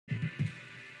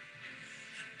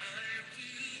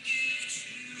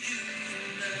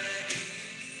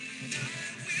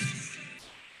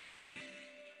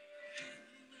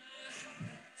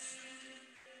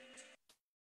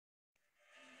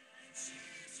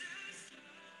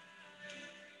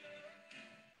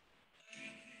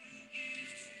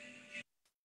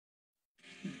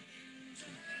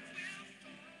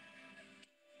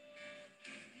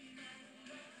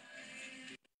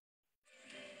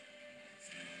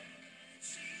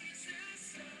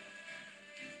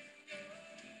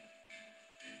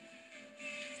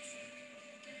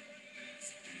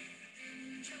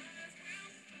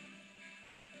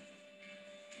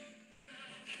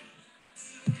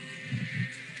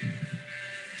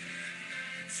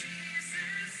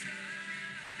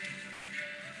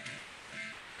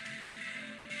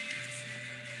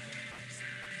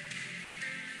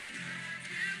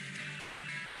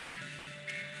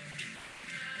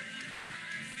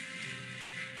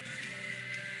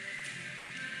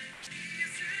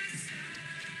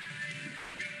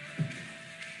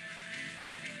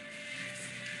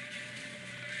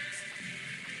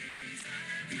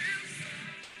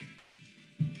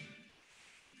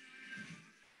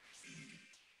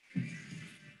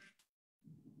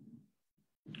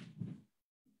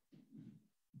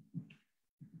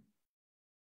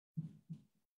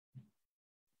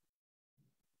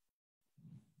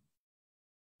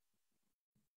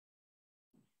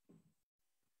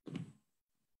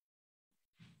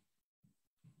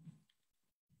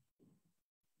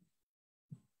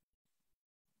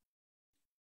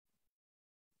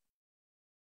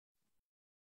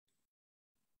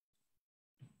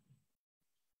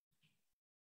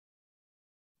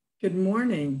Good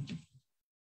morning.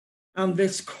 On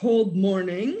this cold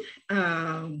morning,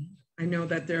 I know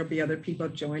that there'll be other people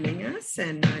joining us,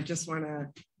 and I just want to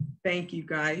thank you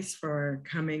guys for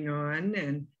coming on.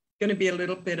 And going to be a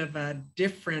little bit of a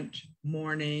different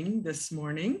morning this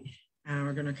morning.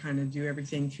 We're going to kind of do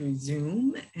everything through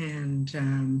Zoom,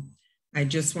 and I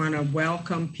just want to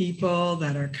welcome people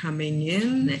that are coming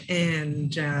in.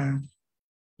 And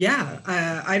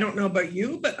I don't know about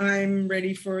you, but I'm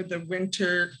ready for the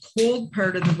winter, cold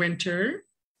part of the winter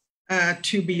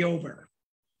to be over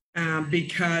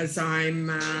because I'm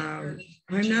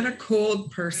not a cold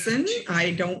person.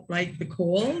 I don't like the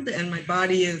cold, and my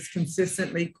body is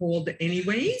consistently cold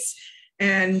anyways.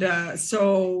 And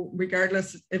so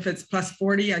regardless if it's plus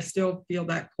 40, I still feel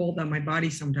that cold on my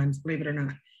body sometimes, believe it or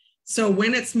not. So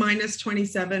when it's minus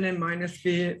 27 and minus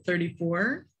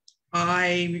 34,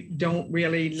 I don't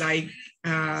really like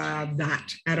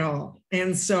that at all.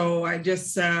 And so I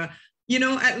just,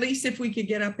 at least if we could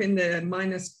get up in the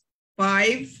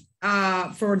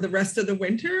 -5 for the rest of the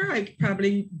winter, I could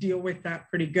probably deal with that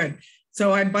pretty good.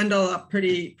 So I bundle up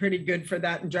pretty good for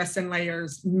that and dress in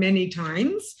layers many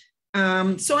times.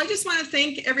 So I just want to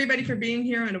thank everybody for being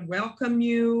here and welcome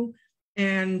you.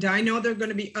 And I know there are going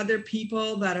to be other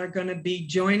people that are going to be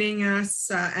joining us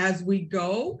as we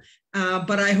go.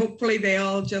 But hopefully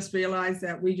they'll just realize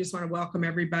that we just want to welcome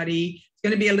everybody. It's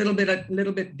going to be a little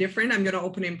bit different. I'm going to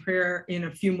open in prayer in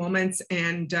a few moments.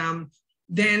 And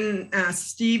then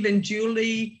Steve and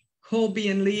Julie, Colby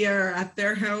and Leah are at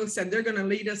their house, and they're going to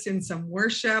lead us in some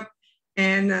worship.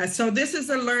 And so this is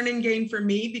a learning game for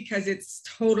me because it's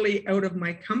totally out of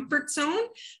my comfort zone.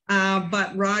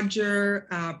 But Roger,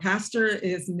 pastor,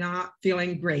 is not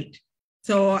feeling great.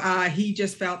 So he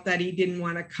just felt that he didn't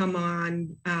want to come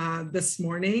on this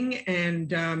morning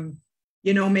and,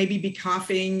 maybe be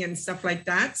coughing and stuff like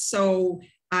that. So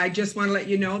I just want to let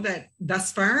you know that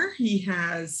thus far he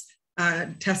has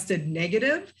tested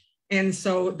negative. And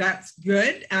so that's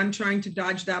good. I'm trying to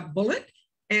dodge that bullet.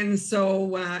 And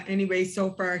so anyway,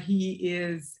 so far he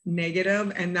is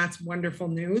negative, and that's wonderful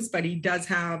news, but he does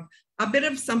have a bit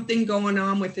of something going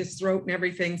on with his throat and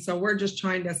everything. So we're just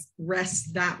trying to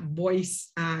rest that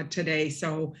voice today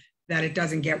so that it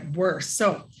doesn't get worse.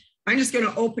 So I'm just going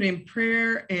to open in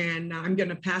prayer, and I'm going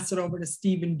to pass it over to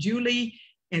Steve and Julie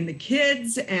and the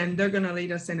kids, and they're going to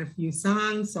lead us in a few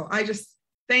songs. So I just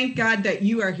thank God that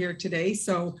you are here today.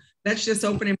 So let's just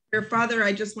open in prayer. Father,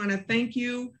 I just want to thank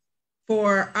you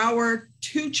for our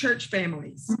 2 church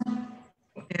families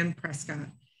and Prescott.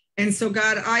 And so,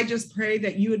 God, I just pray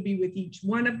that you would be with each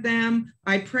one of them.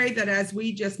 I pray that as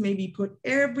we just maybe put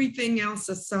everything else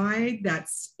aside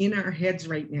that's in our heads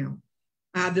right now,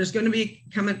 there's going to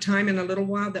come a time in a little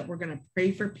while that we're going to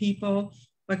pray for people.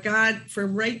 But God, for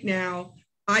right now,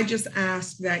 I just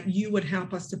ask that you would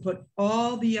help us to put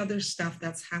all the other stuff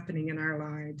that's happening in our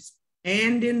lives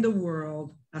and in the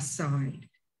world aside.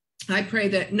 I pray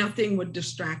that nothing would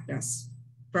distract us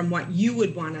from what you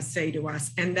would want to say to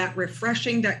us, and that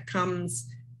refreshing that comes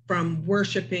from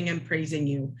worshiping and praising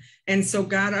you. And so,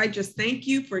 God, I just thank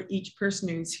you for each person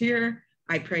who's here.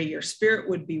 I pray your spirit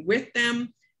would be with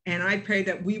them, and I pray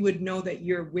that we would know that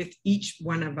you're with each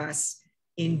one of us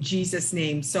in Jesus'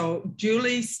 name. So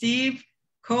Julie, Steve,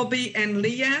 Colby, and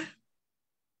Leah,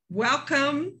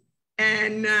 welcome,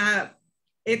 and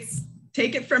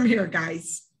take it from here,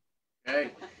 guys.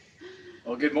 Okay.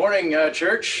 Well, good morning,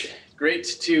 church. Great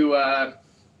to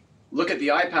look at the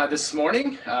iPad this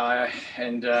morning.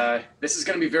 And this is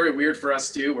going to be very weird for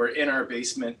us too. We're in our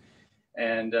basement,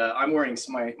 and I'm wearing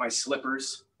my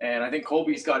slippers, and I think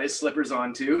Colby's got his slippers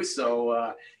on too.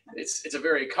 So it's a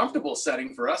very comfortable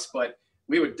setting for us, but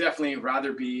we would definitely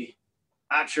rather be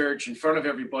at church in front of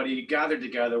everybody, gathered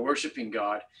together, worshiping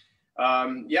God.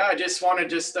 I just want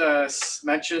to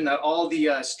mention that all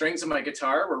the strings of my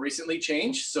guitar were recently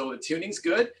changed, so the tuning's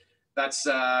good. That's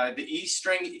the E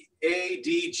string, A,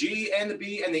 D, G, and the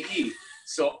B, and the E.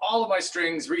 So all of my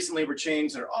strings recently were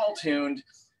changed. They're all tuned,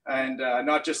 and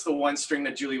not just the one string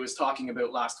that Julie was talking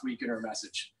about last week in her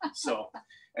message. So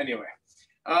anyway,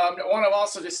 I want to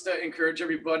also just encourage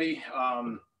everybody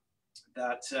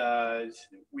that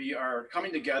we are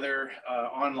coming together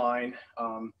online.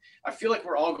 I feel like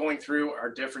we're all going through our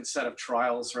different set of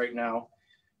trials right now.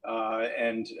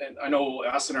 And I know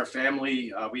us and our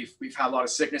family, we've had a lot of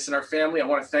sickness in our family. I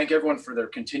want to thank everyone for their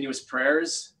continuous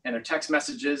prayers and their text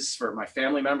messages for my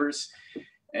family members.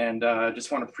 And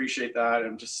just want to appreciate that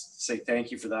and just say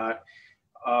thank you for that.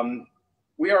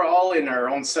 We are all in our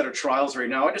own set of trials right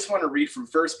now. I just want to read from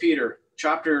 1 Peter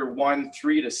chapter 1,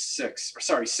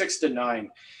 6 to 9.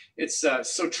 It's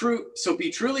so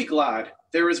be truly glad.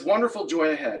 There is wonderful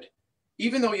joy ahead.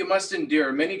 Even though you must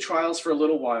endure many trials for a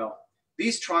little while,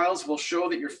 these trials will show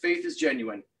that your faith is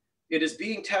genuine. It is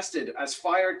being tested as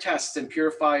fire tests and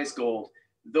purifies gold,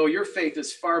 though your faith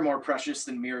is far more precious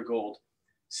than mere gold.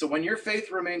 So when your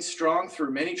faith remains strong through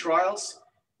many trials,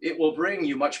 it will bring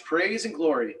you much praise and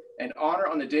glory and honor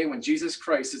on the day when Jesus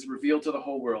Christ is revealed to the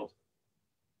whole world.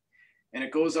 And it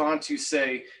goes on to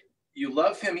say, you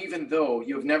love him even though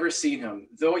you have never seen him.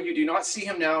 Though you do not see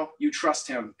him now, you trust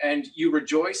him, and you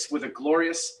rejoice with a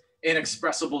glorious,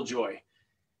 inexpressible joy.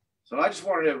 So I just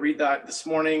wanted to read that this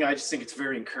morning. I just think it's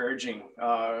very encouraging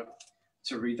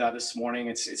to read that this morning.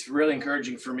 It's really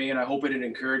encouraging for me, and I hope it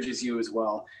encourages you as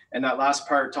well. And that last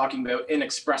part, talking about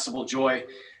inexpressible joy,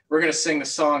 we're going to sing the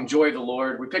song, Joy of the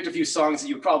Lord. We picked a few songs that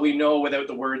you probably know without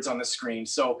the words on the screen.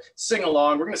 So sing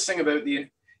along. We're going to sing about the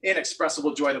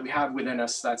inexpressible joy that we have within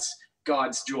us. That's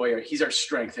God's joy. He's our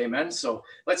strength. Amen. So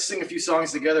let's sing a few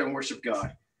songs together and worship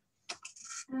God.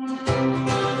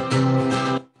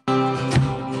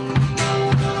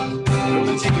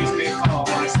 Continues me call,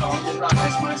 my song will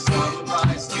rise, my song will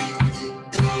rise too.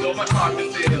 Though my heart may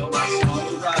fail, my song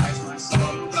will rise, my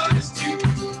song will rise too.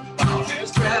 While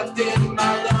there's breath in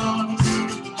my lungs,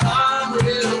 I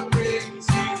will praise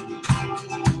you.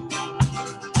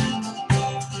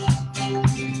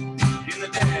 In the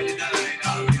dead of night,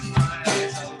 I'll lift my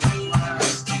eyes, I'll lift my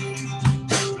eyes too.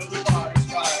 Though the waters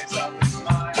rise, I'll lift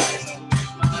my eyes, I'll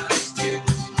lift my eyes too.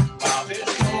 While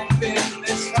there's hope in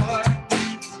this heart,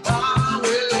 I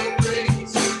will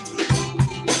praise you.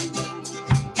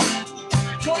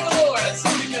 Joy of the Lord, let's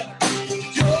sing together.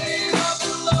 Joy of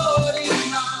the Lord is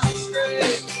my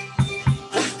strength.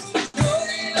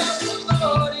 Joy of the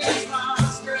Lord is my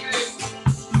strength.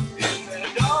 In the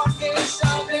darkness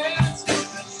I'll dance, in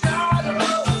the shadow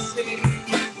I'll sing.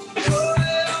 Joy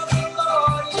of the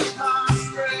Lord is my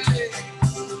strength.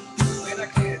 When I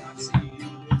cannot see you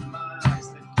with my eyes,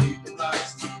 then keep it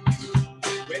rise to you.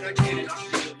 When I cannot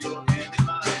feel your hand in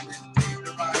mine, then keep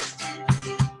it rise to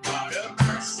you. God of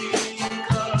mercy and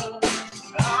love,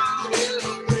 I will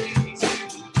praise you.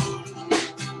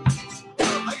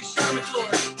 How you shine with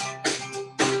glory,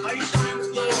 how you shine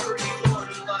with glory, Lord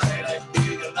of light, I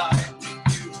feel alive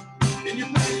with you. In your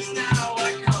presence now I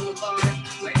come alive,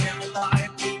 I am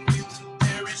alive with you.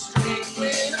 There is strength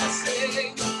when I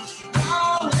sing, I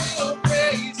will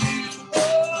praise you.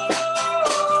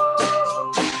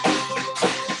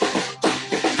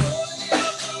 Joy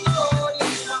of the Lord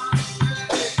is my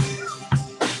strength.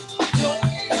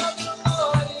 Joy of the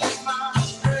Lord is my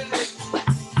strength.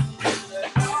 In the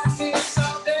darkness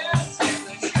I'll dance, in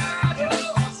the shadow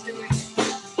I'll sing.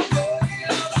 Joy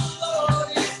of the Lord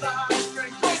is my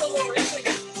strength. Praise the Lord, sing it.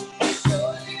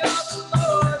 Joy of the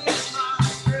Lord is my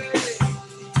strength.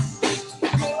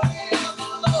 Joy of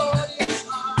the Lord is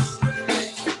my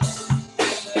strength.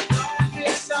 In the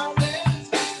darkness I'll dance,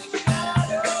 in the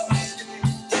shadow I'll sing.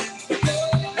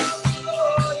 Joy of the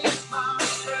Lord is my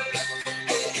strength.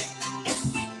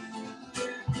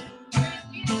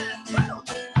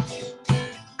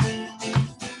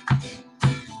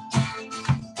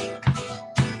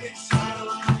 It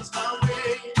shines my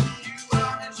way. You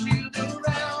are a shield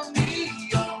around me.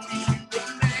 Always you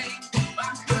remain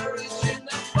my courage in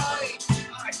the fight.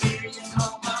 I hear you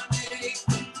call my name.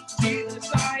 Jesus,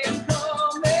 I am coming.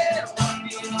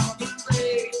 Walking on the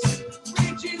place.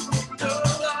 Reaching for the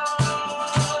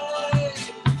light.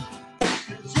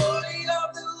 The joy of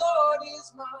the Lord is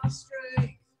my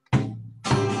strength.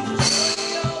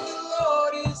 Joy of the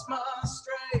Lord is my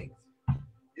strength.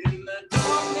 In the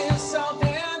darkness I'll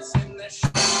dance, in the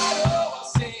shadow I'll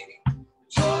sing.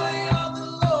 Joy of the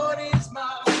Lord is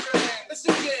my strength. Let's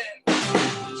do it again.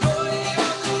 Joy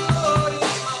of the Lord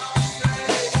is my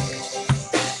strength.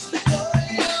 Joy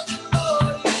of the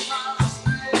Lord is my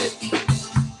strength.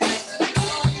 In the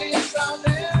darkness I'll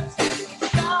dance, in the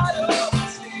shadow I'll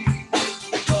sing.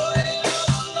 Joy of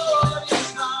the Lord is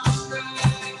my strength.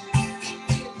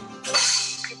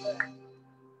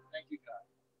 Thank you, God.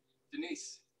 Denise,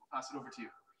 I'll pass it over to you.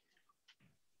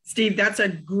 Steve, that's a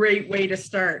great way to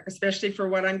start, especially for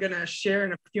what I'm going to share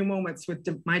in a few moments with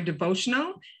my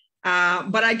devotional.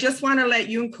 But I just want to let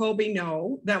you and Colby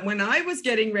know that when I was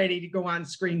getting ready to go on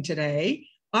screen today,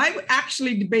 I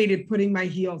actually debated putting my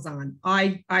heels on.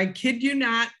 I kid you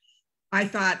not. I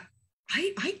thought,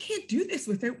 I can't do this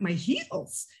without my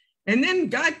heels. And then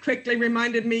God quickly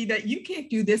reminded me that you can't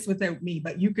do this without me,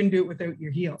 but you can do it without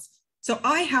your heels. So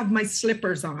I have my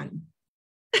slippers on.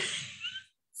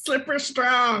 Slipper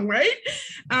strong, right?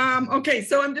 Okay,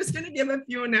 so I'm just going to give a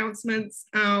few announcements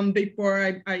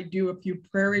before I do a few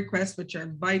prayer requests, which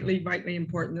are vitally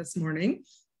important this morning.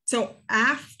 So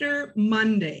after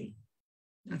Monday,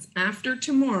 that's after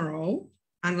tomorrow,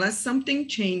 unless something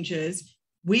changes,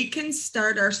 we can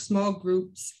start our small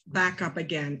groups back up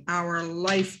again, our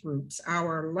life groups,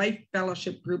 our life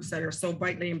fellowship groups that are so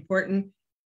vitally important.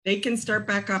 They can start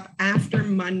back up after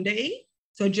Monday.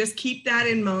 So just keep that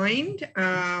in mind.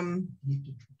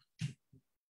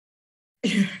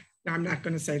 No, I'm not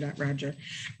going to say that, Roger.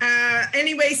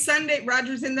 Anyway, Sunday,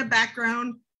 Roger's in the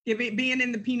background, being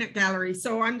in the peanut gallery.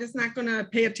 So I'm just not going to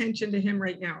pay attention to him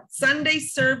right now. Sunday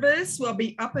service will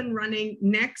be up and running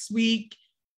next week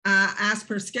as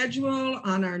per schedule,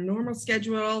 on our normal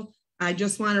schedule. I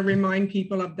just want to remind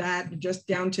people of that just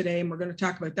down today. And we're going to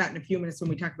talk about that in a few minutes when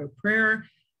we talk about prayer.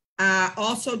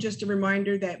 Also, just a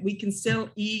reminder that we can still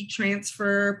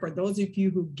e-transfer for those of you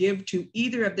who give to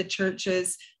either of the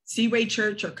churches, Seaway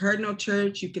Church or Cardinal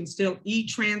Church. You can still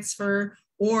e-transfer,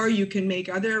 or you can make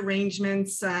other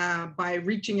arrangements by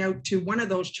reaching out to one of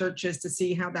those churches to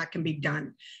see how that can be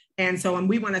done. And so, and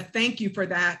we want to thank you for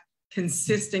that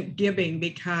consistent giving,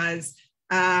 because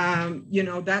you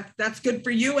know, that's good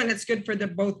for you and it's good for the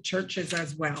both churches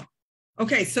as well.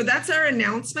 Okay, so that's our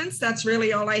announcements. That's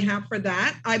really all I have for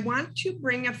that. I want to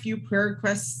bring a few prayer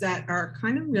requests that are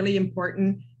kind of really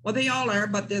important. Well, they all are,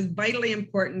 but they're vitally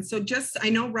important. So just, I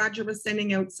know Roger was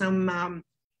sending out some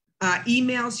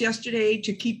emails yesterday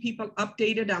to keep people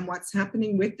updated on what's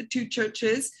happening with the two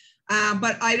churches.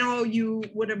 But I know you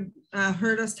would have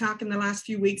heard us talk in the last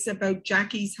few weeks about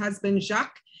Jackie's husband,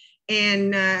 Jacques.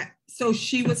 And so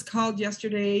she was called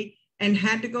yesterday and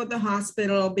had to go to the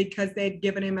hospital because they'd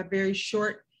given him a very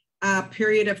short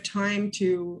period of time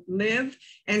to live.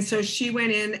 And so she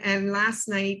went in, and last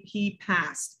night he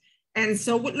passed. And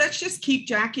so let's just keep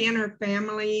Jackie and her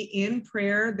family in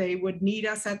prayer. They would need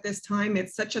us at this time.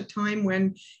 It's such a time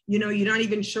when, you know, you're not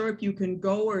even sure if you can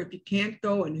go or if you can't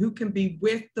go and who can be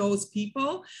with those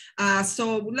people.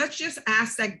 So let's just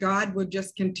ask that God would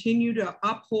just continue to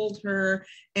uphold her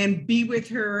and be with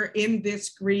her in this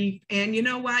grief. And you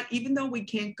know what, even though we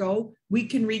can't go, we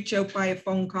can reach out by a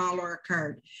phone call or a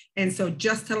card. And so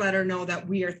just to let her know that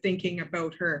we are thinking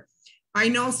about her. I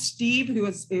know Steve, who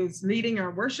was leading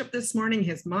our worship this morning,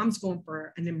 his mom's going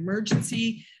for an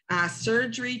emergency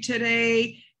surgery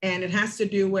today, and it has to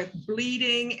do with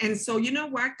bleeding. And so, you know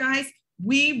what, guys,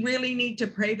 we really need to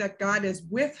pray that God is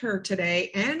with her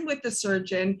today and with the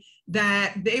surgeon,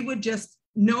 that they would just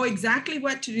know exactly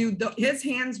what to do. His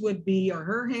hands would be, or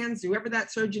her hands, whoever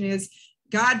that surgeon is,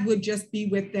 God would just be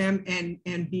with them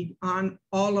and be on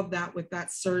all of that with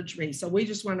that surgery. So we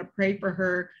just want to pray for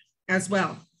her as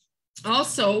well.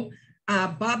 Also,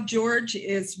 Bob George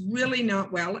is really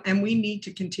not well, and we need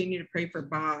to continue to pray for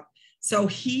Bob. So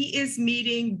he is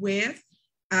meeting with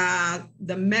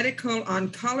the medical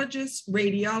oncologist,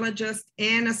 radiologist,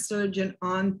 and a surgeon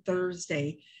on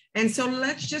Thursday. And so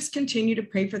let's just continue to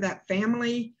pray for that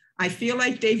family. I feel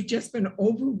like they've just been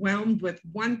overwhelmed with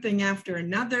one thing after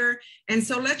another. And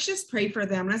so let's just pray for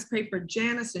them. Let's pray for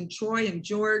Janice and Troy and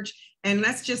George. And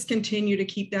let's just continue to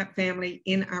keep that family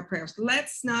in our prayers.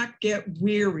 Let's not get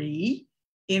weary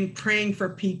in praying for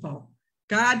people.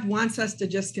 God wants us to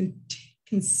just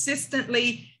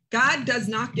consistently, God does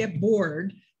not get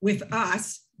bored with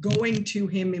us going to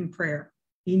him in prayer.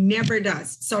 He never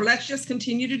does. So let's just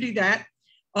continue to do that.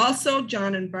 Also,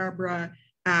 John and Barbara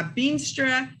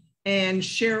Beanstra and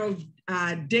Cheryl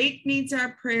Date needs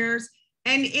our prayers.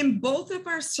 And in both of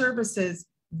our services,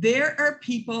 there are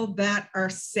people that are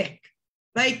sick,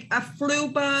 like a flu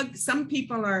bug. Some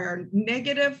people are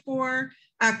negative for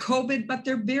COVID, but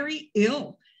they're very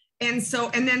ill. And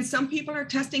then some people are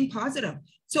testing positive.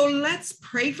 So let's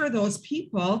pray for those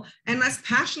people and let's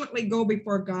passionately go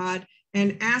before God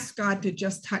and ask God to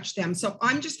just touch them. So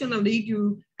I'm just going to lead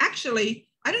you, actually,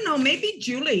 I don't know, maybe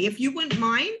Julie, if you wouldn't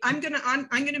mind, I'm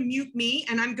gonna mute me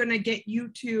and I'm gonna get you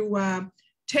to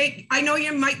I know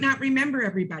you might not remember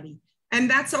everybody, and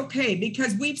that's okay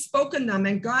because we've spoken them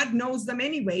and God knows them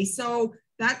anyway. So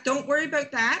don't worry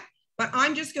about that, but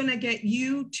I'm just gonna get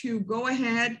you to go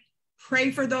ahead,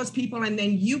 pray for those people, and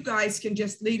then you guys can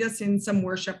just lead us in some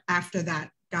worship after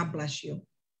that. God bless you.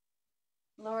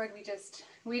 Lord,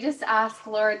 we just ask,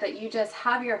 Lord, that you just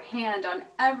have your hand on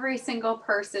every single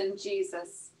person,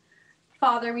 Jesus.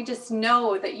 Father, we just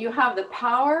know that you have the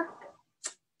power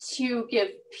to give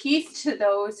peace to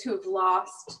those who've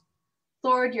lost.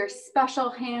 Lord, your special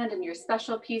hand and your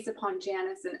special peace upon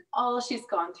Janice and all she's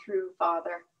gone through,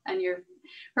 Father, and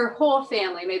her whole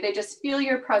family. May they just feel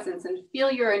your presence and feel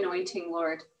your anointing,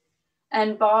 Lord.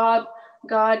 And Bob,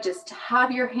 God, just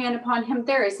have your hand upon him.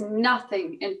 There is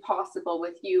nothing impossible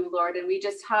with you, Lord. And we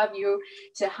just have you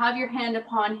to have your hand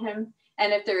upon him.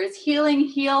 And if there is healing,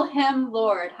 heal him,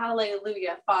 Lord.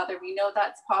 Hallelujah, Father. We know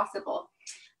that's possible.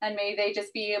 And may they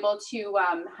just be able to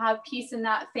have peace in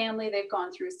that family. They've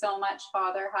gone through so much,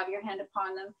 Father. Have your hand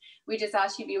upon them. We just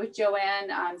ask you to be with Joanne,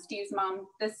 Steve's mom,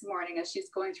 this morning as she's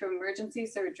going through emergency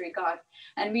surgery, God.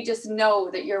 And we just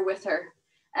know that you're with her.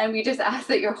 And we just ask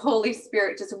that your Holy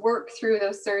Spirit just work through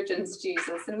those surgeons,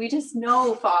 Jesus. And we just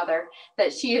know, Father,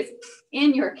 that she is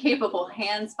in your capable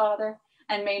hands, Father.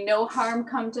 And may no harm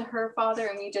come to her, Father.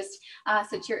 And we just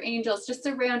ask that your angels just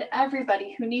surround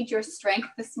everybody who needs your strength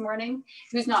this morning,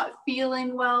 who's not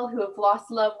feeling well, who have lost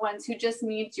loved ones, who just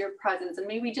needs your presence. And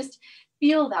may we just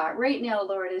feel that right now,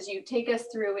 Lord, as you take us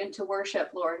through into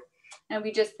worship, Lord. And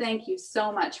we just thank you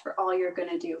so much for all you're going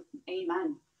to do.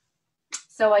 Amen.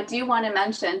 So I do want to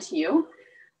mention to you,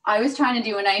 I was trying to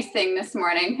do a nice thing this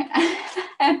morning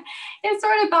and it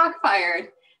sort of backfired.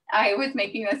 I was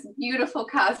making this beautiful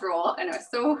casserole and I was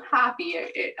so happy.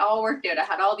 It all worked out. I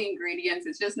had all the ingredients.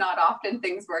 It's just not often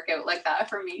things work out like that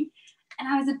for me. And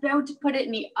I was about to put it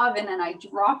in the oven and I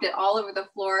dropped it all over the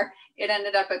floor. It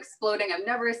ended up exploding. I've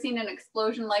never seen an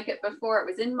explosion like it before. It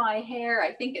was in my hair.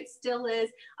 I think it still is.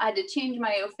 I had to change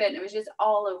my outfit and it was just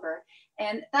all over.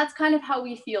 And that's kind of how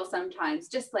we feel sometimes,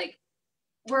 just like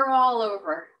we're all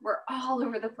over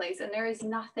the place. And there is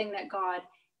nothing that God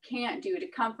can't do to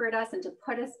comfort us and to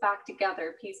put us back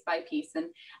together piece by piece. And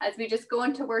as we just go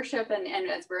into worship and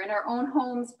as we're in our own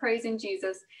homes praising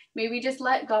Jesus, may we just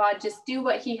let God just do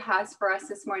what he has for us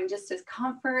this morning, just as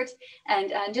comfort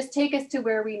and just take us to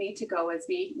where we need to go as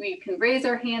we can raise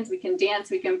our hands, we can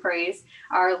dance, we can praise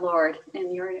our Lord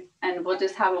and we'll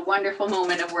just have a wonderful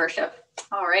moment of worship.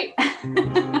 All right.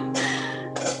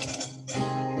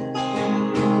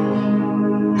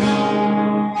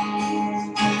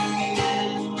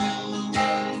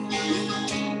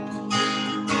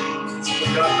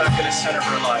 God back in the center of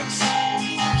our lives.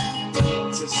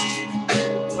 Just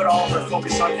put all of our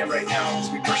focus on him right now as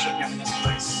we worship him in this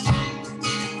place.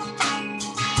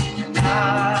 And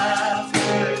I've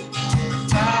heard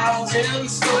 1,000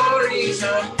 stories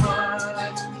of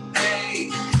what they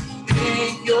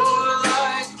think you're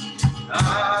like.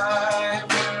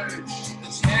 I've heard the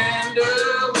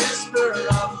tender whisper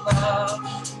of love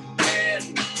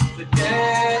in the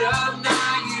dead of night.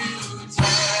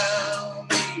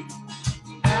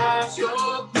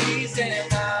 You're pleased and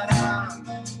that I'm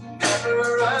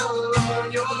never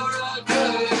alone. You're a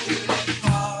good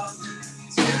God.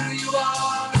 It's who you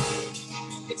are.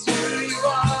 It's who you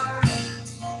are.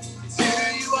 It's who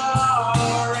you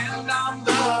are. And I'm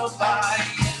loved by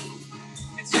you.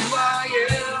 It's who I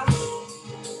am.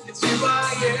 It's who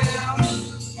I am.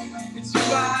 It's who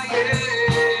I am.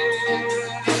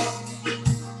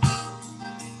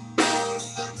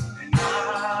 And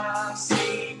I've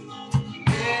seen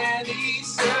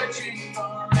searching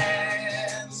for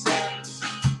answers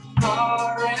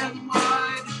far and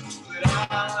wide, but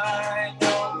I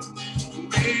know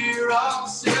we're all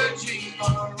searching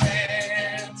for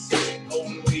answers.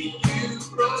 Only you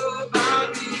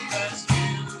provide because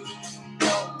you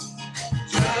know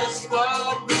just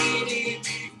what we need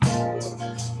before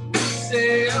we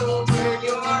say a word.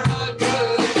 You're a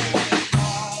good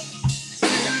God. It's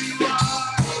who you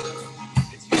are.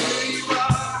 It's who you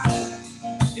are.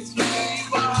 It's who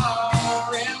you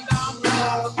are, and I'm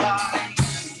loved by you.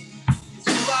 It's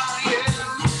who I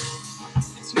am.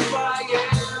 It's who I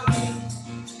am.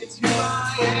 It's who I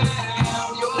am.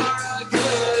 You're a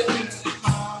good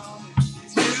God.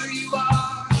 It's who you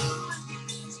are.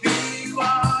 It's who you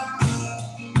are.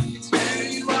 It's who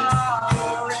you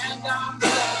are, and I'm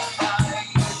loved by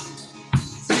you.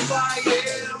 It's who I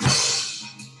am.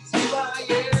 It's who I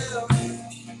am.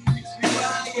 It's who I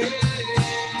am.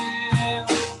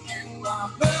 You are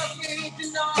perfect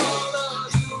in all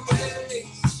of your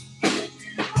ways.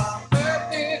 You are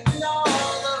perfect in all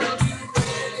of your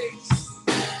ways.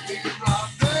 You are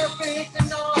perfect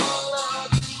in all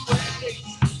of your ways.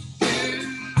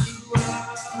 You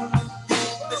are.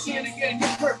 Let's sing it again.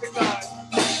 You're perfect, God.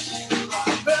 You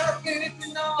are perfect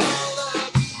in all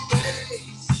of your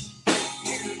ways.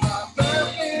 You are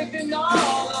perfect in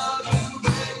all of your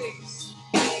ways.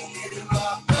 You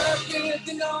are perfect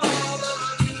in all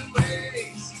of your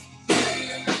ways.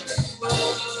 You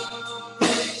are.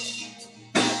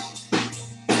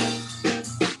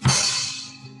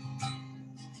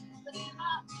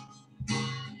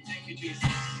 Thank you, Jesus.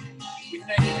 We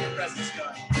thank you for your presence,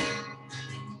 God.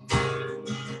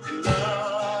 Your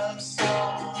love so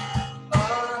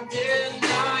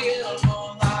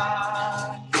undeniable,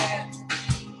 I can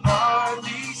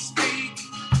hardly speak.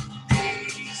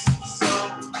 Peace so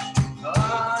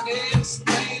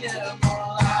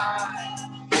unexplainable, I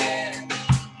can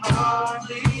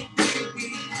hardly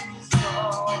think. So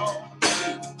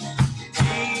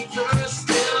deeper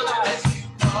still,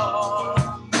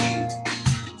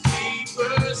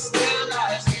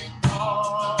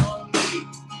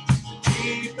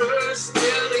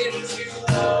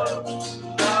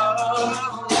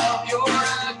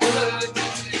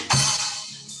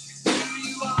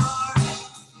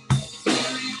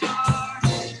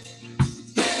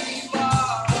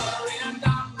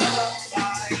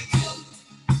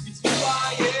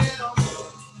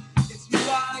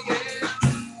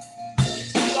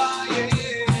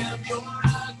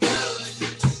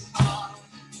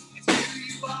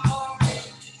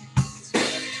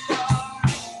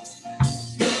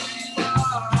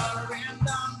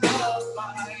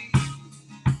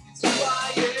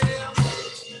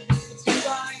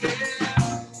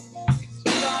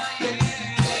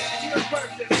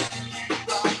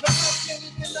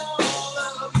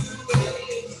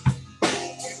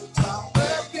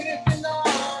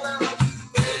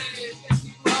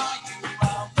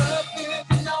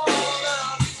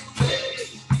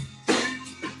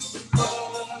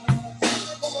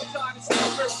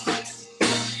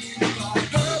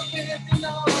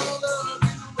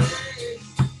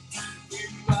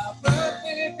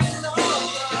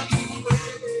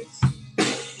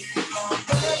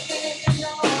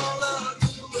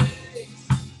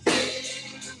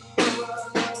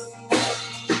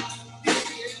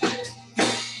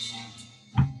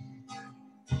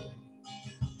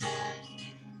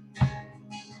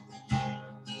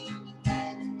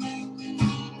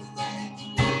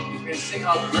 going to sing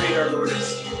how great our Lord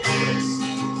is.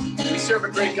 We serve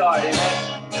a great God,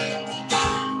 amen.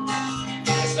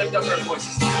 Let's lift up our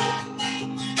voices.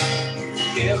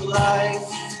 Give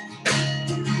life,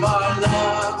 you are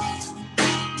love.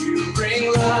 You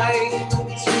bring light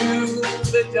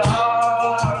to the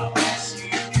darkness. You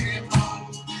give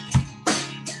hope.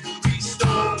 You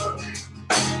restore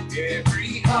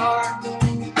every heart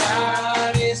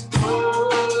that is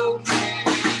broken.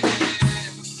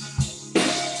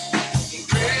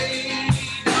 Great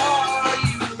are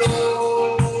you,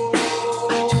 Lord.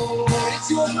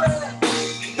 It's your breath.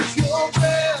 It's your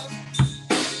breath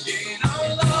in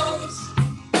our lungs.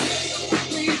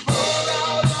 We pour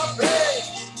out our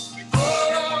praise. We pour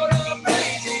out our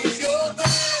praise. It's your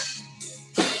breath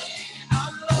in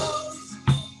our lungs.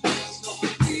 So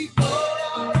we pour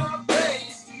out our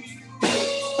praise to you.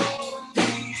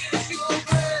 It's your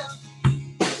breath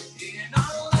in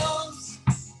our lungs.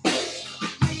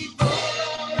 We pour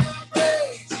out our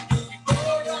praise. We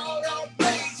pour out our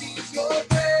praise. It's your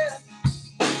breath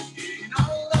in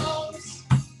our lungs.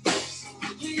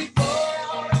 We pour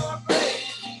out our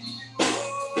praise.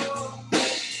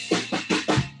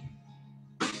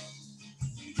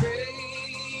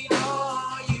 Great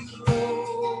are you,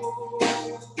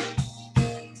 Lord.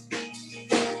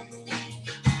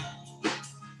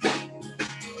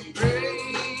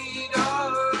 Great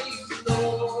are you,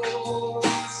 Lord.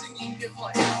 Singing, give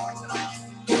life more tonight.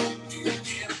 You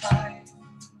give life.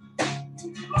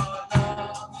 You are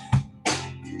love.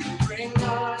 You bring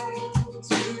light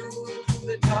to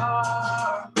the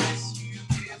darkness. You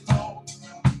give hope.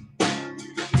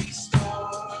 You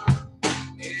restore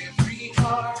every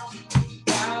heart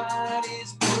that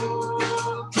is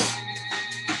broken.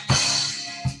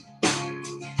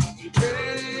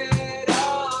 Great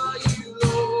are you,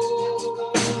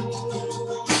 Lord.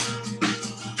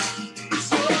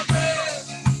 It's your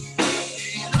breath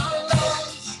in our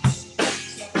lungs.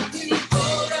 We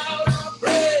pour out our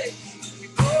praise. We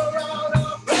pour out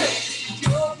our praise. It's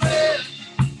your breath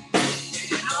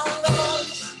in our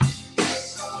lungs.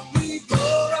 We pour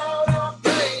out our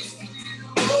praise to you,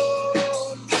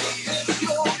 Lord. It's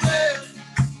your breath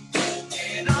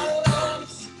in our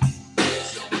lungs.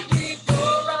 So we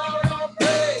pour out our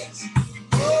praise. We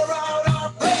pour out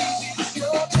our praise. It's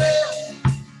your breath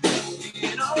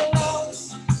in our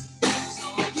lungs. So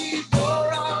we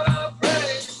pour out our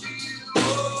praise to you,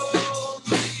 Lord.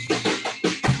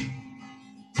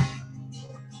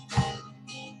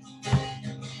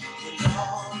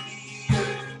 All the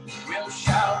earth will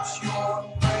shout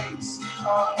your praise.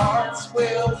 Our hearts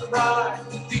will cry.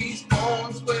 These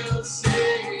bones will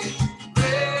sing.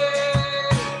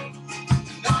 Great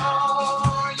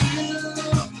are you,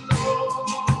 Lord.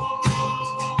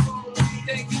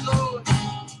 Thank you, Lord.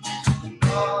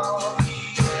 All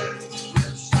the earth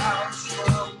will shout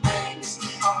your praise.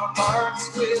 Our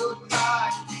hearts will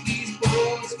cry. These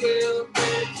bones will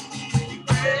break.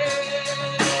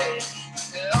 Great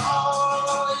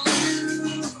are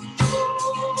you,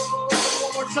 Lord.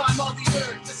 One more time, all the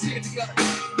earth. Let's sing it together.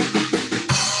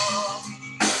 All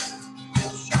the earth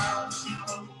will shout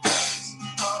your praise.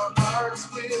 Our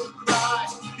hearts will cry.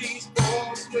 These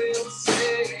bones will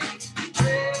sing.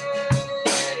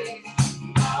 Great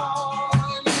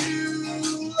are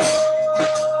you,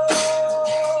 Lord.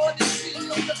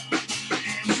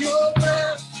 It's your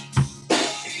breath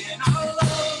in our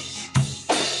lungs.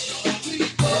 We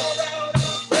pour out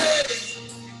our praise.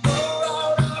 We pour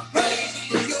out our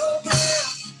praise. It's your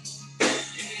breath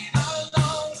in our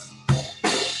lungs.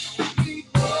 We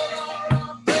pour out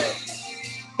our praise.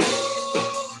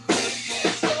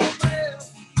 It's your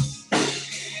breath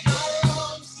in our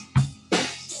lungs.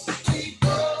 We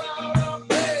pour out our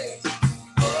praise.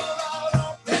 Pour out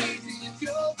our praise. It's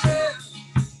your breath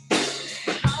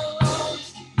in our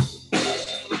lungs.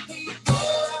 We pour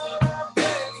out our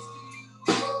praise.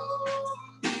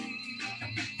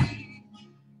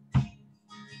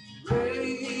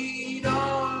 Great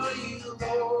are you,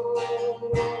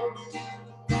 Lord.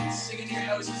 Sing in your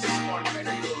houses this morning. Great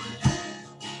are you, Lord.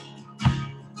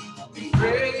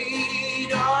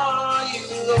 Great are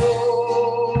you,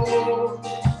 Lord.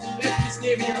 Lift his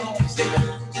name in your home. Sing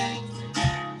it.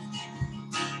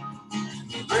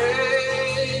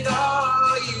 Great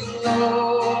are you,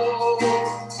 Lord.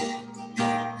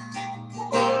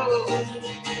 Oh,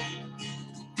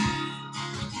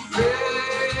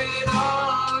 great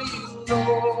are you,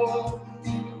 Lord.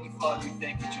 Heavenly Father, we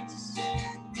thank you, Jesus.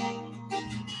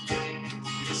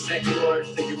 We just thank you, Lord,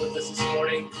 that you're with us this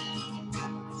morning.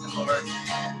 And Lord,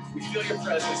 we feel your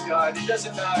presence, God. It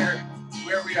doesn't matter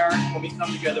where we are when we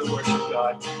come together to worship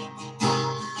God.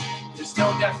 There's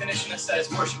no definition that says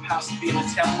worship has to be in a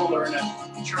temple or in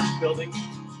a church building.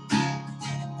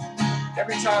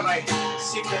 Every time I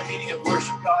seek the meaning of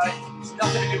worship, God, it's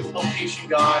nothing to do with location,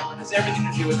 God. It has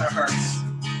everything to do with our hearts.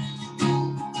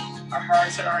 Our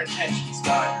hearts and our intentions,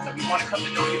 God, that we want to come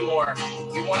to know you more.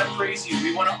 We want to praise you.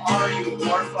 We want to honor you and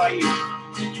glorify you.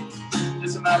 It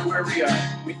doesn't matter where we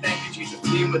are. We thank you, Jesus,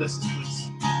 for being with us and through us.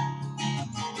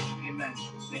 Amen.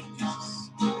 Thank you, Jesus.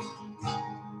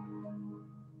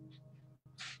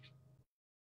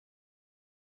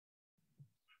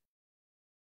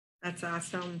 That's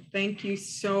awesome. Thank you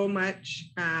so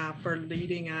much for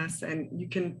leading us. And you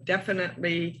can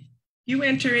definitely, you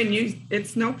enter in,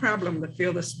 it's no problem to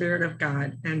feel the Spirit of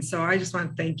God. And so I just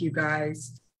want to thank you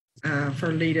guys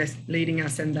for leading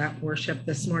us in that worship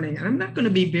this morning. I'm not going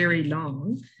to be very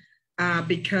long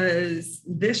because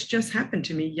this just happened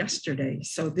to me yesterday.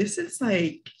 So this is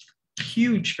like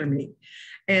huge for me.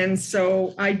 And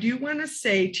so I do want to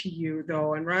say to you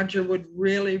though, and Roger would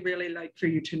really, really like for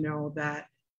you to know that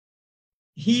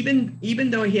even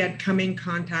though he had come in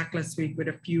contact last week with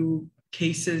a few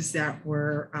cases that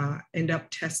were end up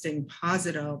testing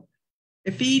positive,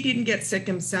 if he didn't get sick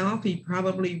himself, he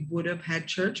probably would have had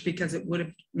church because it would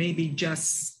have maybe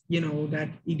just, that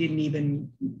he didn't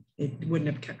even, it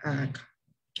wouldn't have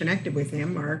connected with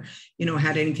him or,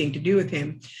 had anything to do with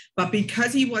him. But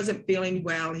because he wasn't feeling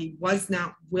well, he was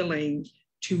not willing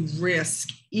to risk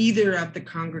either of the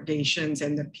congregations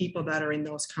and the people that are in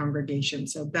those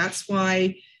congregations. So that's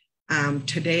why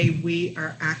today we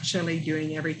are actually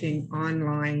doing everything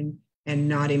online and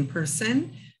not in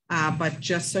person. But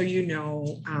just so you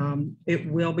know, it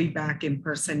will be back in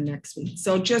person next week.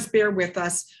 So just bear with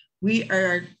us. We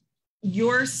are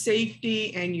your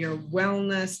safety and your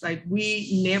wellness. Like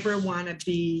we never want to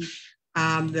be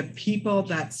the people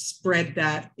that spread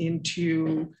that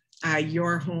into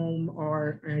your home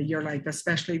or your life,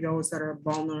 especially those that are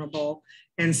vulnerable.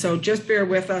 And so just bear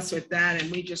with us with that.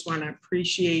 And we just want to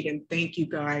appreciate and thank you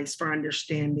guys for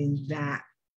understanding that.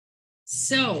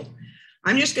 So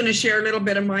I'm just going to share a little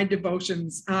bit of my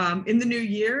devotions. In the new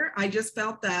year, I just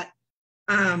felt that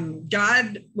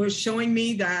God was showing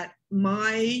me that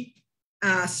my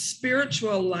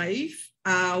spiritual life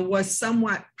was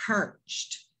somewhat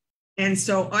parched. And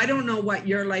so I don't know what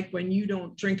you're like when you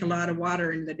don't drink a lot of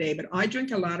water in the day, but I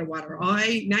drink a lot of water.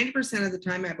 90% of the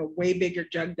time I have a way bigger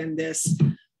jug than this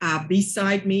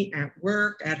beside me at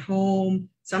work, at home.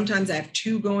 Sometimes I have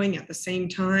two going at the same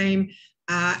time.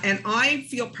 And I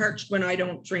feel parched when I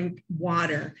don't drink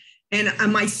water. And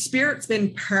my spirit's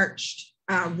been parched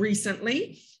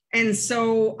recently. And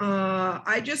so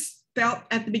I just felt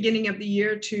at the beginning of the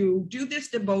year to do this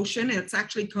devotion. It's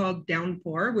actually called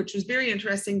Downpour, which was very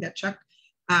interesting that Chuck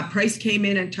Price came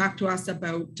in and talked to us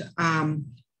about,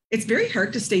 it's very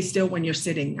hard to stay still when you're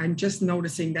sitting. I'm just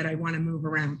noticing that I want to move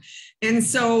around. And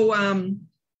so,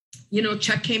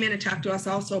 Chuck came in and talked to us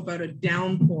also about a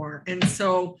downpour. And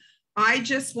so I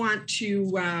just want to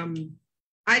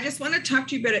talk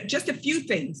to you about just a few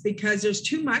things because there's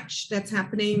too much that's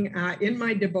happening in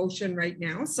my devotion right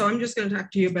now. So I'm just going to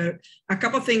talk to you about a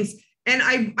couple of things. And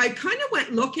I kind of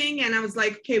went looking and I was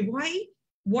like, okay,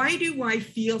 why do I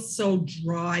feel so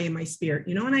dry in my spirit?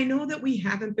 And I know that we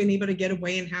haven't been able to get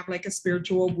away and have like a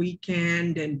spiritual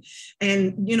weekend. And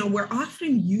we're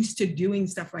often used to doing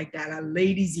stuff like that, a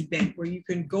ladies event where you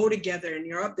can go together and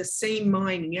you're of the same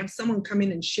mind and you have someone come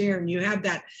in and share and you have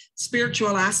that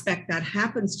spiritual aspect that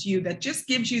happens to you that just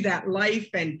gives you that life.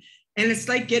 And it's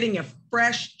like getting a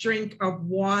fresh drink of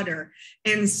water.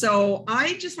 And so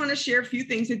I just want to share a few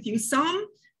things with you. Psalm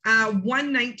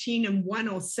 119 and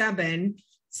 107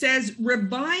 says,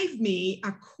 revive me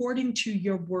according to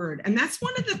your word. And that's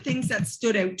one of the things that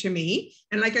stood out to me.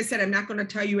 And like I said, I'm not going to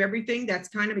tell you everything. That's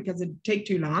kind of because it'd take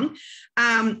too long.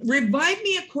 Revive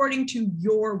me according to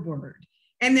your word.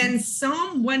 And then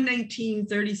Psalm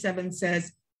 119:37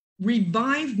 says,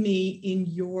 revive me in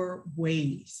your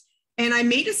ways. And I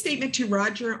made a statement to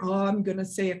Roger, I'm going to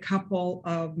say a couple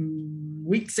of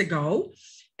weeks ago.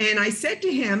 And I said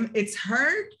to him, it's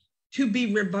hard to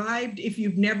be revived if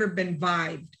you've never been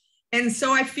vived. And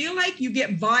so I feel like you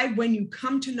get vived when you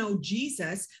come to know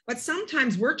Jesus, but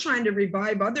sometimes we're trying to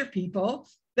revive other people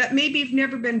that maybe have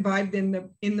never been vived in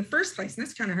the first place. And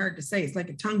that's kind of hard to say. It's like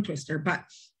a tongue twister. But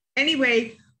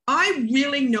anyway, I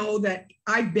really know that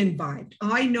I've been vived.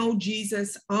 I know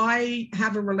Jesus. I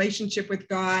have a relationship with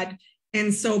God.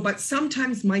 And so, but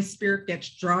sometimes my spirit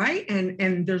gets dry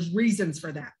and there's reasons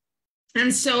for that.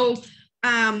 And so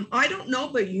I don't know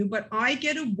about you, but I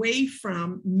get away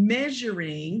from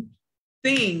measuring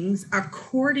things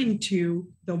according to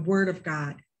the word of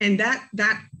God. And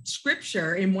that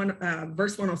scripture in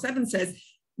verse 107 says,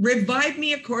 revive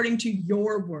me according to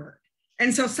your word.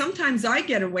 And so sometimes I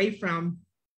get away from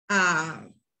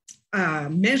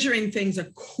measuring things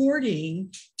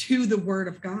according to the word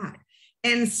of God.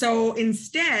 And so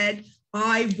instead,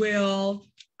 I will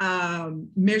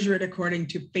measure it according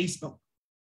to Facebook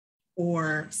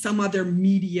or some other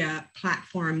media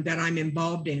platform that I'm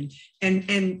involved in.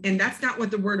 And that's not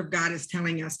what the word of God is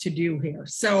telling us to do here.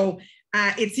 So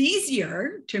it's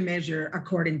easier to measure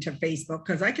according to Facebook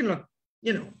because I can look,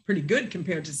 pretty good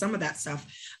compared to some of that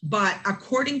stuff. But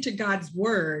according to God's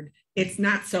word, it's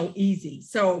not so easy.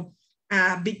 So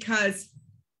because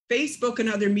Facebook and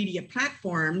other media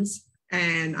platforms,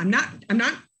 and I'm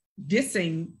not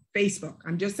dissing Facebook.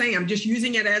 I'm just saying, I'm just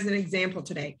using it as an example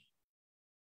today.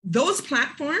 Those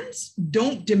platforms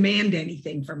don't demand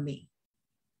anything from me.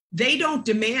 They don't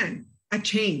demand a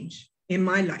change in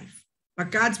my life,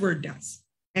 but God's word does.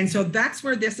 And so that's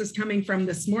where this is coming from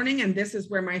this morning. And this is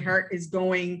where my heart is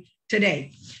going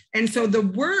today. And so the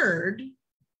word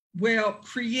will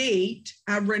create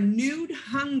a renewed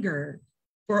hunger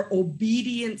for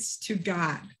obedience to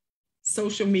God.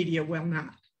 Social media will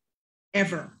not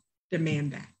ever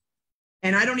demand that.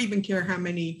 And I don't even care how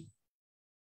many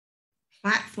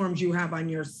platforms you have on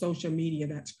your social media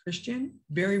that's Christian.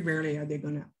 Very rarely are they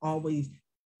going to always,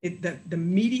 the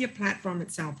media platform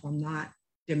itself will not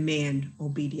demand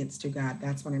obedience to God.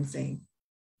 That's what I'm saying.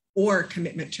 Or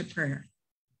commitment to prayer.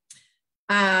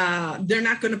 They're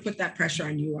not going to put that pressure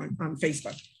on you on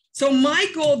Facebook. So my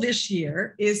goal this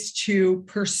year is to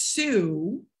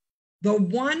pursue the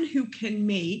one who can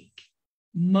make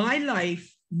my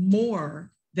life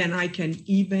more than I can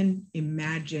even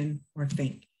imagine or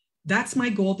think. That's my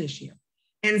goal this year.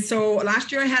 And so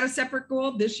last year I had a separate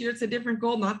goal. This year it's a different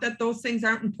goal. Not that those things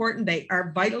aren't important. They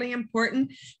are vitally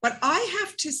important. But I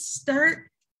have to start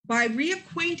by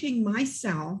reacquainting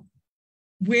myself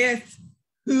with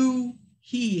who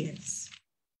he is.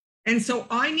 And so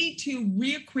I need to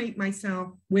reacquaint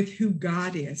myself with who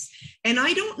God is. And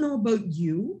I don't know about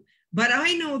you, but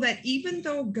I know that even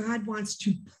though God wants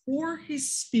to pour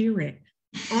his spirit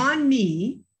on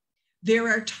me, there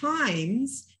are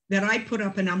times that I put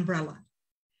up an umbrella.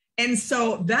 And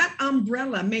so that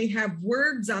umbrella may have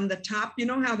words on the top, you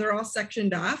know how they're all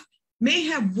sectioned off, may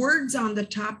have words on the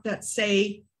top that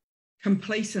say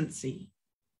complacency.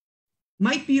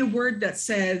 Might be a word that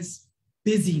says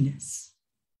busyness.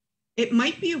 It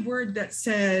might be a word that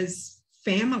says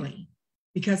family,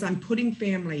 because I'm putting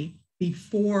family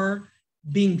before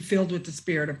being filled with the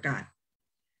Spirit of God.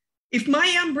 If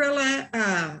my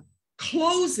umbrella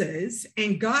closes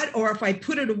and God, or if I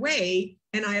put it away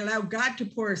and I allow God to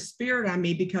pour his spirit on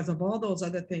me because of all those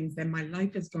other things, then my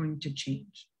life is going to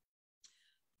change.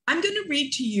 I'm going to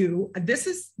read to you, this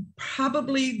is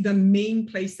probably the main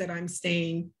place that I'm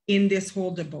staying in this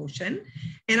whole devotion.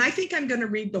 And I think I'm going to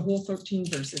read the whole 13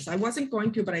 verses. I wasn't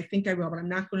going to, but I think I will, but I'm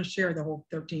not going to share the whole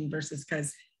 13 verses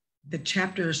because the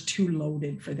chapter is too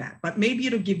loaded for that, but maybe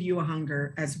it'll give you a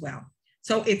hunger as well.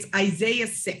 So it's Isaiah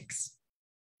 6.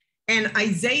 And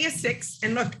Isaiah 6,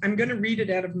 and look, I'm going to read it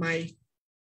out of my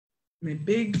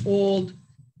big old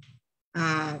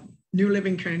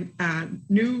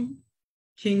New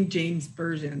King James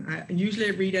Version. I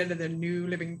usually read out of the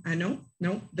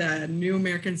the New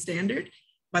American Standard,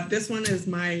 but this one is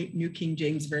my New King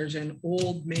James Version,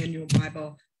 old manual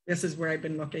Bible. This is where I've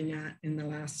been looking at in the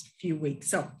last few weeks.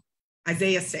 So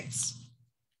Isaiah 6.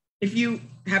 If you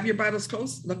have your Bibles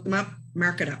close, look them up,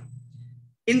 mark it up.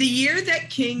 In the year that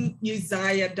King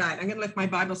Uzziah died, I'm going to lift my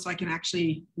Bible so I can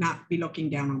actually not be looking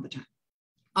down all the time.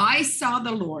 I saw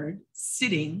the Lord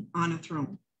sitting on a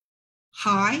throne,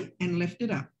 high and lifted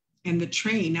up, and the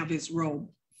train of his robe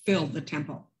filled the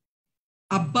temple.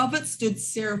 Above it stood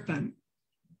seraphim.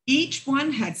 Each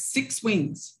one had 6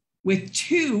 wings. With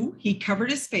 2, he covered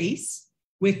his face.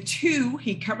 With 2,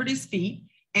 he covered his feet.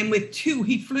 And with 2,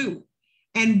 he flew.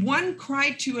 And one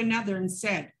cried to another and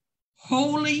said,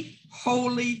 Holy,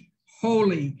 holy,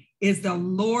 holy is the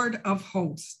Lord of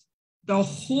hosts. The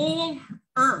whole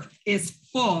earth is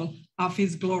full of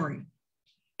his glory.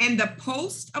 And the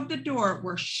posts of the door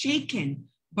were shaken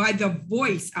by the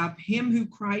voice of him who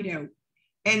cried out,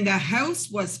 and the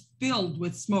house was filled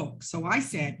with smoke. So I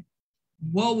said,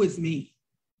 woe is me,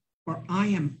 for I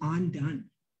am undone,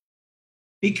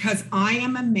 because I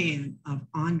am a man of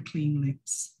unclean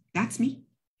lips. That's me.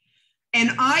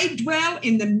 And I dwell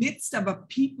in the midst of a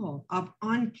people of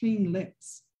unclean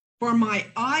lips, for my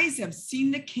eyes have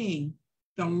seen the King,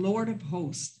 the Lord of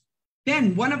hosts.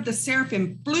 Then one of the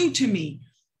seraphim flew to me,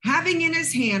 having in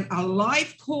his hand a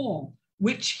live coal,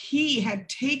 which he had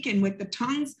taken with the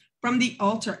tongues from the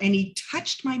altar, and he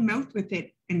touched my mouth with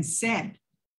it and said,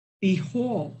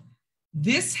 behold,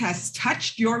 this has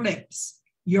touched your lips.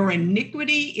 Your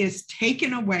iniquity is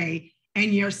taken away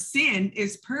and your sin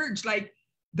is purged. Like,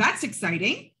 that's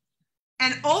exciting.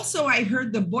 And also I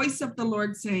heard the voice of the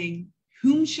Lord saying,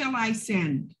 whom shall I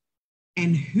send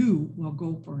and who will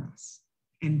go for us?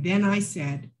 And then I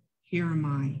said, here am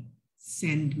I,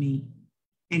 send me.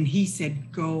 And he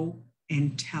said, go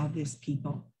and tell this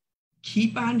people.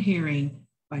 Keep on hearing,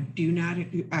 but do not,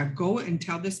 go and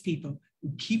tell this people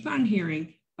who keep on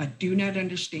hearing, but do not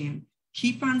understand.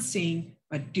 Keep on seeing,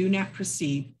 but do not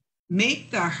perceive.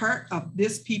 Make the heart of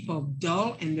this people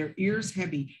dull and their ears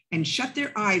heavy, and shut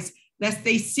their eyes, lest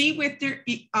they see with their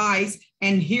eyes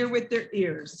and hear with their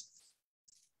ears,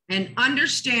 and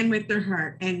understand with their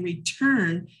heart, and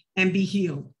return and be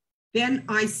healed. Then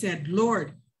I said,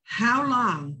 Lord, how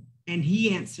long? And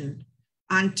he answered,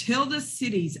 until the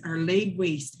cities are laid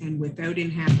waste and without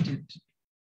inhabitant.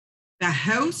 The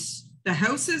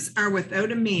houses are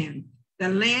without a man. The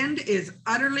land is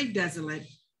utterly desolate.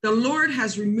 The Lord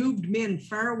has removed men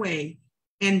far away,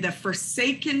 and the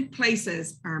forsaken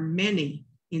places are many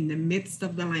in the midst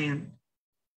of the land.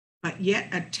 But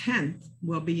yet a tenth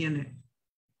will be in it,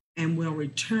 and will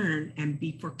return and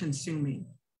be for consuming,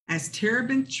 as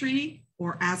terebinth tree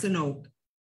or as an oak,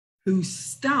 whose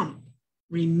stump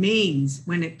remains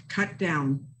when it cut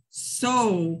down,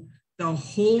 so the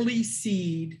holy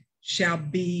seed shall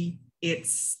be its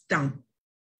stump.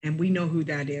 And we know who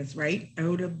that is, right?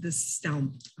 Out of the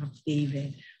stump of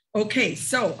David. Okay,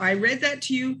 so I read that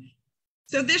to you.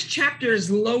 So this chapter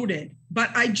is loaded,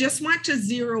 but I just want to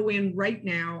zero in right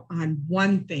now on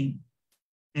one thing,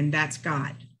 and that's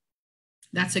God.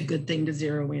 That's a good thing to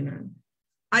zero in on.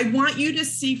 I want you to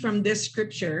see from this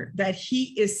scripture that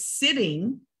he is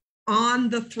sitting on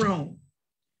the throne.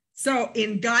 So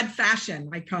in God fashion,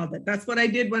 I called it. That's what I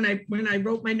did when I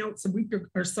wrote my notes a week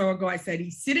or so ago. I said,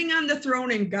 he's sitting on the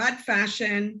throne in God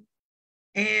fashion.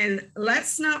 And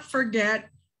let's not forget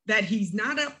that he's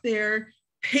not up there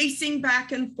pacing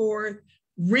back and forth,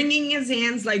 wringing his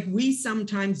hands like we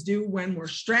sometimes do when we're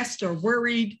stressed or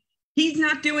worried. He's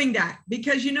not doing that,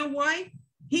 because you know why?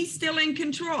 He's still in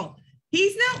control.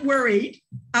 He's not worried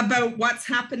about what's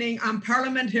happening on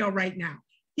Parliament Hill right now.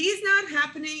 He's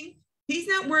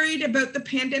not worried about the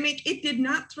pandemic. It did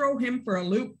not throw him for a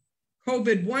loop.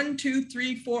 COVID 1, 2,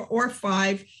 3, 4, or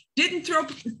 5 didn't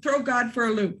throw God for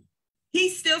a loop.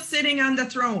 He's still sitting on the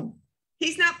throne.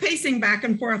 He's not pacing back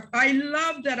and forth. I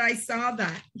love that I saw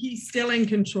that. He's still in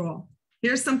control.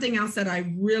 Here's something else that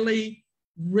I really,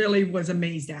 really was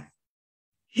amazed at.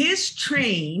 His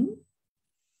train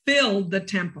filled the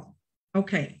temple.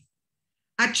 Okay.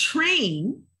 A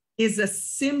train is a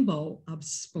symbol of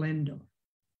splendor.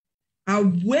 A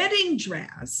wedding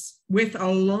dress with a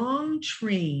long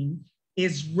train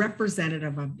is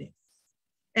representative of this.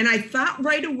 And I thought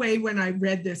right away when I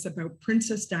read this about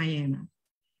Princess Diana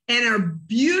and her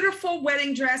beautiful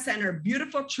wedding dress and her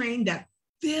beautiful train that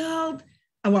filled,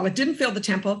 well, it didn't fill the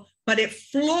temple, but it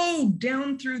flowed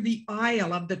down through the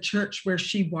aisle of the church where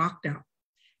she walked up.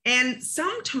 And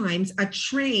sometimes a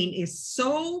train is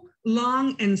so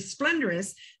long and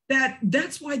splendorous that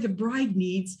that's why the bride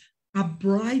needs a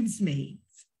bridesmaids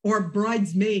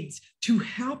to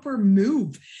help her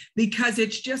move, because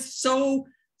it's just so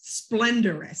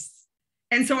splendorous.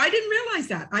 And so I didn't realize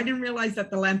that. I didn't realize that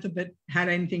the length of it had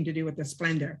anything to do with the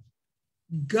splendor.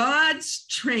 God's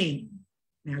train,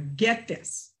 now get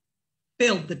this,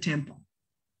 filled the temple.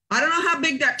 I don't know how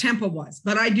big that temple was,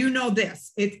 but I do know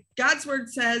this. God's word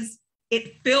says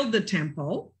it filled the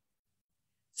temple.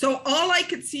 So all I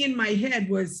could see in my head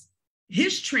was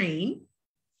his train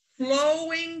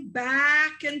flowing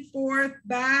back and forth,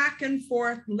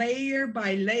 layer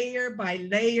by layer by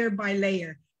layer by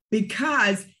layer,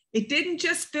 because it didn't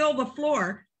just fill the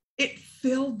floor, it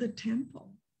filled the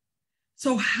temple.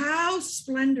 So how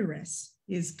splendorous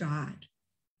is God?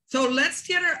 So let's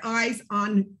get our eyes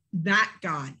on that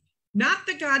God, not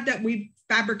the God that we've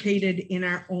fabricated in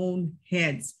our own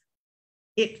heads.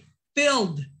 It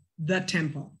filled the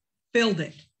temple, filled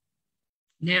it.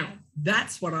 Now,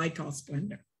 that's what I call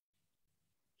splendor.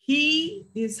 He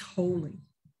is holy.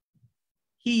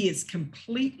 He is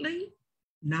completely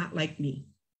not like me.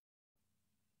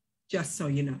 Just so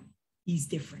you know, he's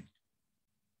different.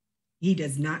 He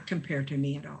does not compare to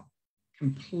me at all.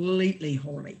 Completely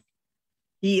holy.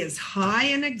 He is high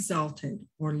and exalted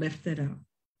or lifted up.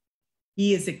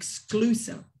 He is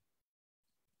exclusive.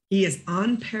 He is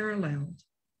unparalleled.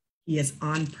 He is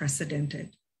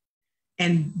unprecedented.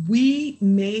 And we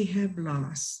may have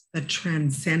lost the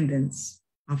transcendence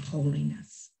of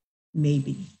holiness,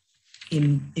 maybe.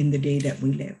 in the day that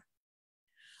we live.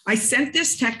 I sent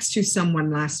this text to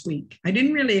someone last week. I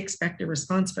didn't really expect a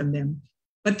response from them,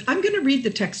 but I'm going to read the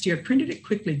text here. I printed it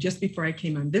quickly just before I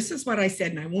came on. This is what I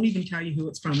said, and I won't even tell you who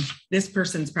it's from. This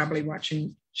person's probably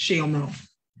watching. She'll know.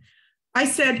 I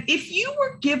said, if you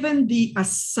were given the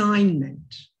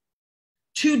assignment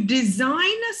to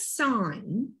design a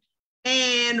sign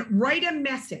and write a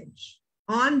message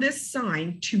on this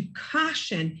sign to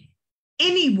caution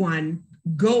anyone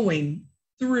going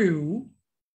through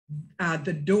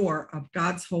the door of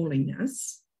God's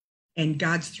holiness and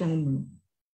God's throne room,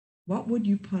 what would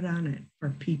you put on it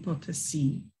for people to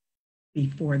see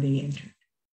before they entered?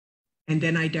 And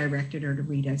then I directed her to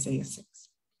read Isaiah 6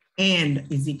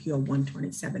 and Ezekiel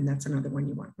 127. That's another one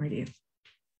you want right in.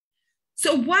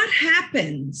 So what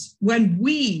happens when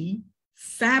we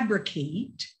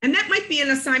fabricate, and that might be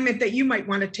an assignment that you might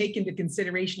want to take into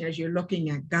consideration as you're looking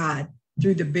at God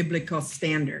through the biblical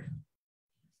standard.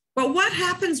 But what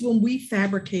happens when we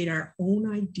fabricate our own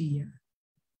idea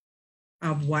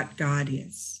of what God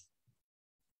is?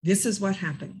 This is what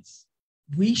happens.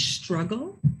 We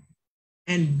struggle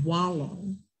and wallow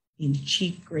in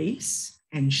cheap grace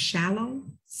and shallow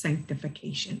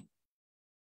sanctification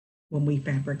when we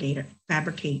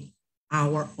fabricate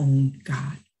our own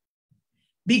God,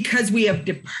 because we have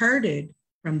departed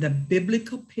from the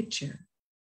biblical picture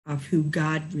of who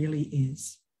God really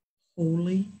is,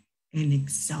 holy and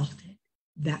exalted.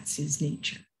 That's his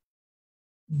nature.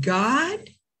 God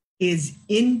is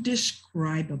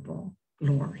indescribable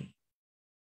glory.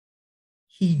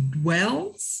 He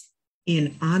dwells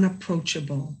in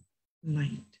unapproachable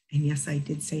light. And yes, I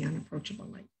did say unapproachable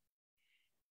light.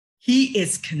 He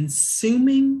is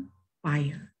consuming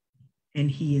fire,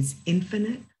 and he is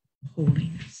infinite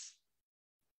holiness.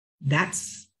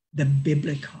 That's the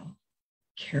biblical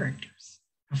characters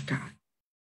of God.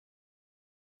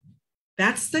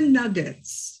 That's the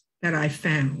nuggets that I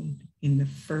found in the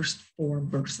first 4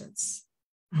 verses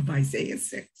of Isaiah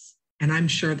 6. And I'm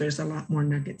sure there's a lot more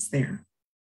nuggets there.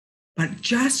 But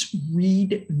just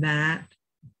read that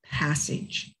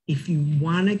passage if you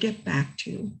want to get back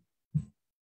to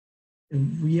the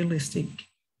realistic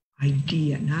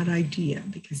idea, not idea,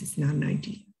 because it's not an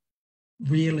idea,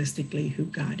 realistically who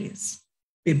God is,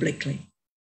 biblically.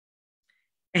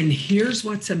 And here's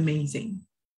what's amazing.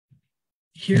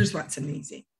 Here's what's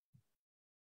amazing.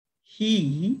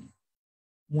 He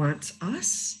wants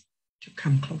us to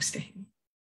come close to him.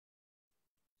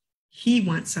 He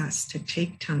wants us to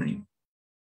take time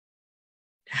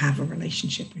to have a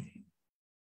relationship with him.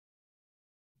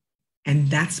 And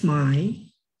that's my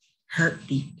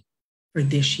heartbeat for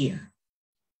this year,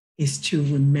 is to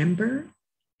remember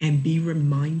and be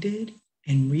reminded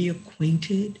and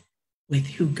reacquainted with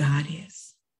who God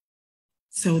is,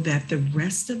 so that the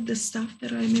rest of the stuff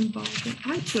that I'm involved in,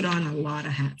 I put on a lot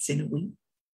of hats in a week.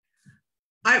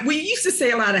 We used to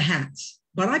say a lot of hats,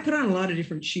 but I put on a lot of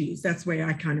different shoes. That's the way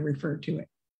I kind of refer to it.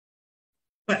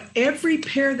 But every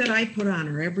pair that I put on,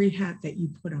 or every hat that you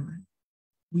put on,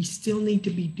 we still need to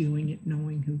be doing it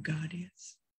knowing who God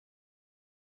is.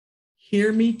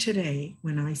 Hear me today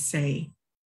when I say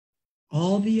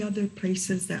all the other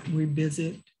places that we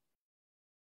visit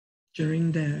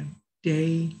during the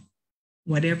day,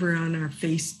 whatever on our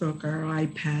Facebook, our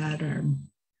iPad, our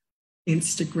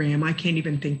Instagram, I can't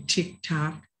even think,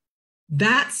 TikTok,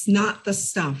 that's not the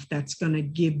stuff that's going to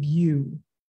give you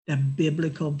the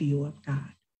biblical view of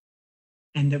God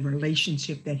and the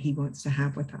relationship that he wants to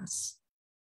have with us.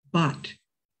 But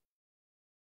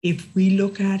if we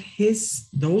look at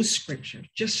those scriptures,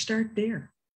 just start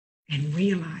there and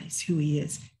realize who he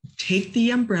is. Take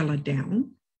the umbrella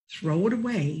down, throw it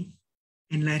away,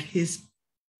 and let his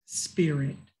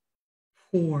Spirit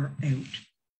pour out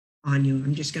on you.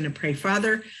 I'm just going to pray.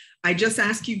 Father, I just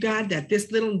ask you, God, that this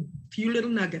few little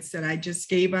nuggets that I just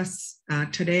gave us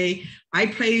today, I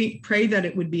pray that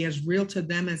it would be as real to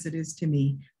them as it is to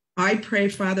me. I pray,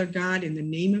 Father God, in the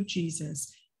name of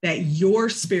Jesus, that your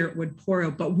Spirit would pour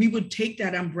out, but we would take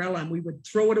that umbrella and we would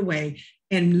throw it away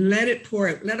and let it pour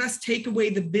out. Let us take away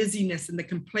the busyness and the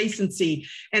complacency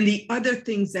and the other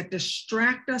things that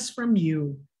distract us from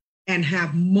you, and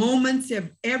have moments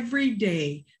of every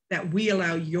day that we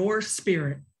allow your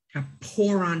Spirit to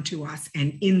pour onto us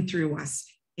and in through us,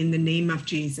 in the name of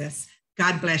Jesus.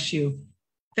 God bless you.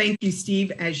 Thank you,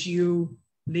 Steve, as you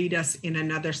lead us in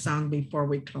another song before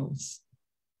we close.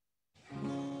 You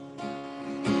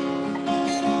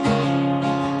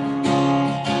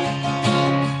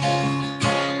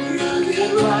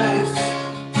give life,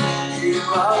 you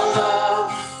are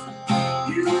love,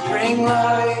 you bring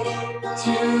light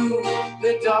to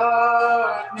the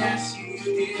darkness, you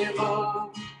give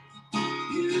hope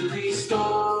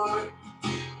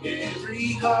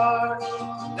heart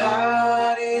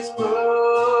that is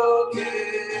broken.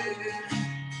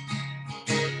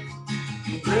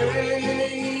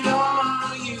 Great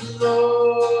are you,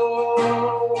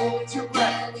 Lord. It's your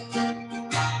breath.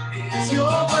 It's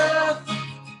your breath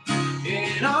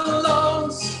in our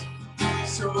lungs.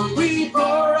 So we pour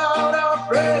out our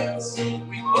praise.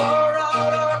 We pour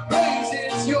out our praise.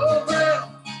 It's your breath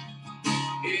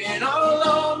in our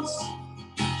lungs.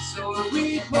 So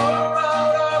we pour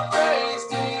out our praise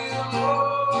to you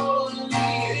only.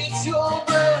 It's your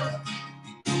breath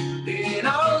in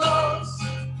our lungs.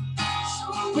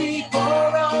 So we pour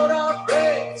out our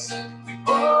praise. We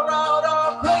pour out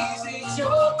our praise. It's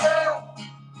your breath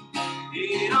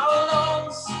in our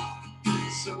lungs.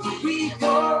 So we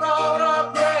pour out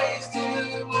our praise to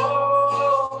you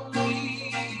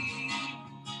only.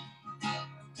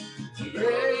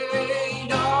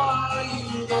 Great are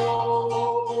you,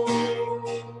 Lord.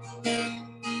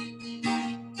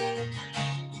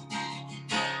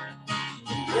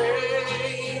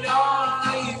 Great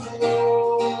are you,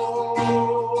 Lord.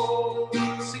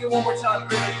 Sing it one more time.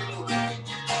 Great are you, Lord.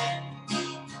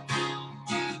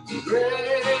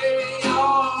 Great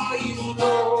are you,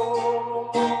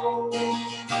 Lord.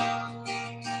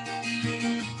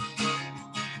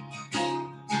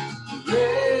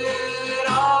 Great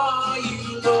are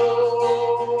you,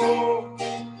 Lord.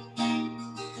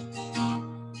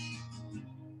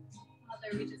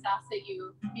 Father, we just ask that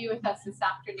you be with us this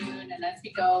afternoon and as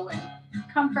we go and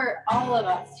comfort all of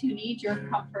us who need your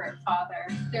comfort, Father.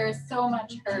 There is so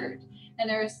much hurt and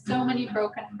there are so many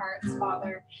broken hearts,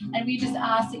 Father. And we just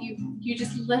ask that you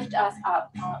just lift us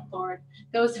up, Lord.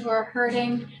 Those who are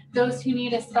hurting, those who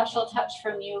need a special touch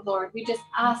from you, Lord. We just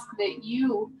ask that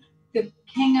you, the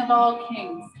King of all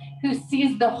kings, who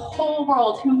sees the whole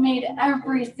world, who made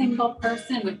every single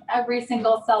person with every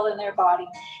single cell in their body,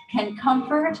 can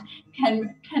comfort,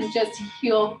 can just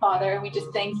heal, Father. And we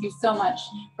just thank you so much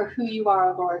for who you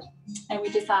are, Lord. And we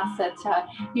just ask that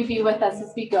you be with us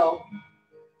as we go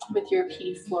with your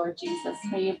peace, Lord Jesus.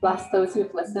 May you bless those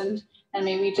who've listened, and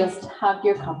may we just have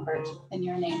your comfort in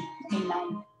your name.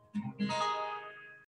 Amen.